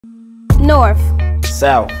North,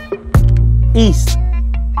 South, East,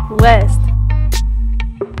 West,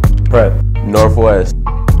 Prep, Northwest,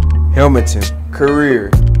 Helmington, Career,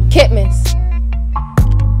 Kitmans.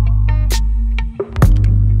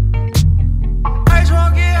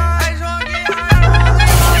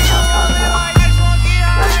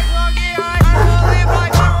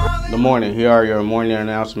 Good morning. Here are your morning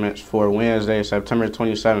announcements for Wednesday, September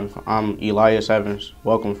 27th. I'm Elias Evans.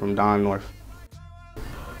 Welcome from Dohn North.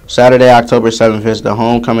 Saturday, October 7th is the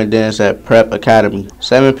homecoming dance at Prep Academy,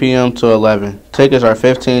 7 p.m. to 11. Tickets are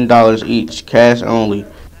 $15 each, cash only.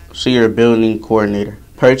 See your building coordinator.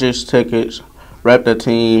 Purchase tickets. Rep the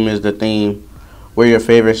team is the theme. Wear your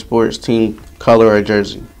favorite sports team color or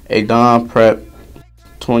jersey. A Dohn Prep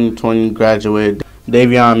 2020 graduate,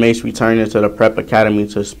 Davion Mace, returning to the Prep Academy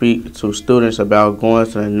to speak to students about going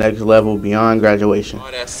to the next level beyond graduation.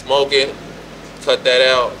 All that smoking, cut that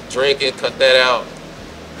out. Drinking, cut that out.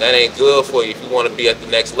 That ain't good for you if you want to be at the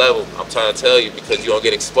next level. I'm trying to tell you, because you're going to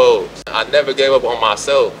get exposed. I never gave up on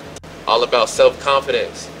myself. All about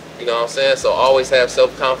self-confidence. You know what I'm saying? So always have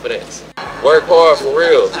self-confidence. Work hard for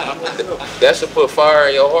real. That should put fire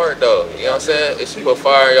in your heart though. You know what I'm saying? It should put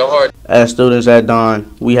fire in your heart. As students at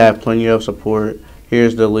Dohn, we have plenty of support.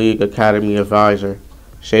 Here's the League Academy advisor,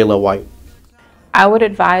 Shayla White. I would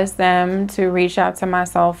advise them to reach out to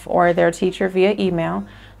myself or their teacher via email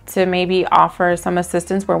to maybe offer some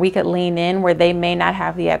assistance where we could lean in where they may not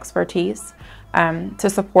have the expertise to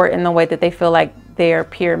support in the way that they feel like their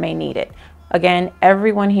peer may need it. Again,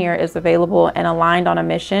 everyone here is available and aligned on a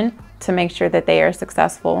mission to make sure that they are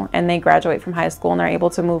successful and they graduate from high school and they're able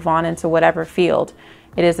to move on into whatever field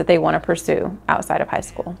it is that they want to pursue outside of high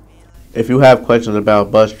school. If you have questions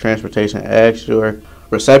about bus transportation, ask your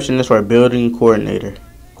receptionist or building coordinator.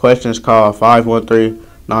 Questions, call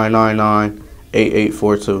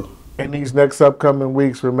 513-999-8842. In these next upcoming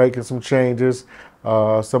weeks, we're making some changes.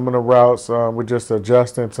 Some of the routes we're just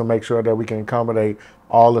adjusting to make sure that we can accommodate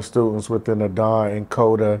all the students within the Dohn and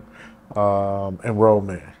CODA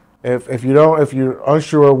enrollment. If you're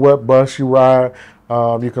unsure what bus you ride,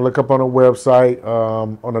 you can look up on the website,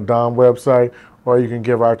 on the Dohn website, or you can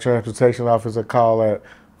give our transportation office a call at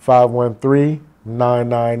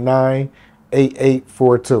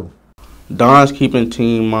 513-999-8842. Dohn's keeping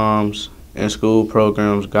teen moms and school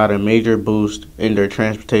programs got a major boost in their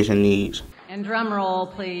transportation needs. And drum roll,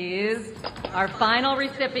 please. Our final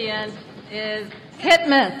recipient is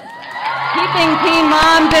Kitmans, Keeping Teen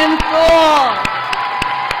Moms in School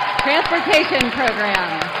Transportation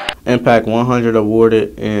Program. Impact 100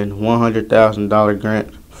 awarded and $100,000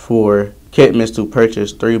 grant for Kitmans to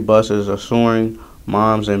purchase 3 buses, assuring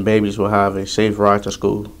moms and babies will have a safe ride to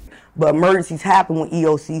school. But emergencies happen when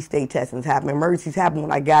EOC state testings happen. Emergencies happen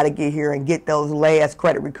when I got to get here and get those last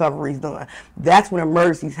credit recoveries done. That's when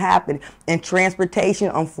emergencies happen. And transportation,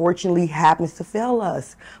 unfortunately, happens to fail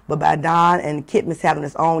us. But by Dohn and Kitmans having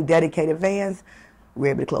its own dedicated vans,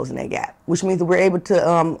 we're able to close in that gap, which means that we're able to,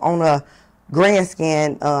 on a grand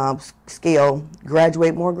scale,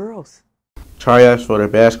 graduate more girls. Tryouts for the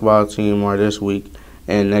basketball team are this week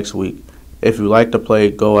and next week. If you like to play,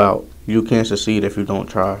 go out. You can't succeed if you don't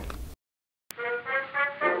try.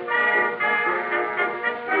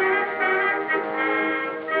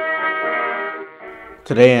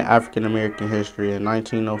 Today in African American history, in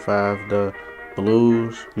 1905, the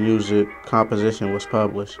blues music composition was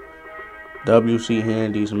published. W.C.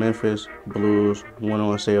 Handy's Memphis Blues went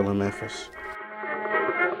on sale in Memphis.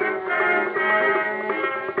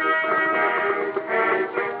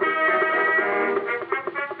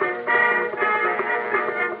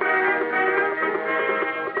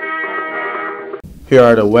 Here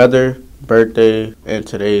are the weather, birthday, and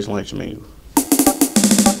today's lunch menu.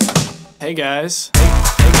 Hey guys,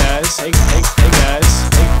 hey guys, hey guys, hey guys,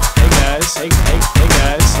 hey guys, hey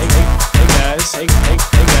guys, hey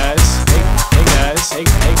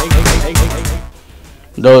guys.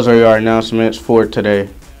 Those are your announcements for today.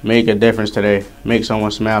 Make a difference today. Make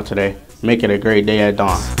someone smile today. Make it a great day at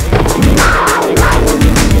Dohn.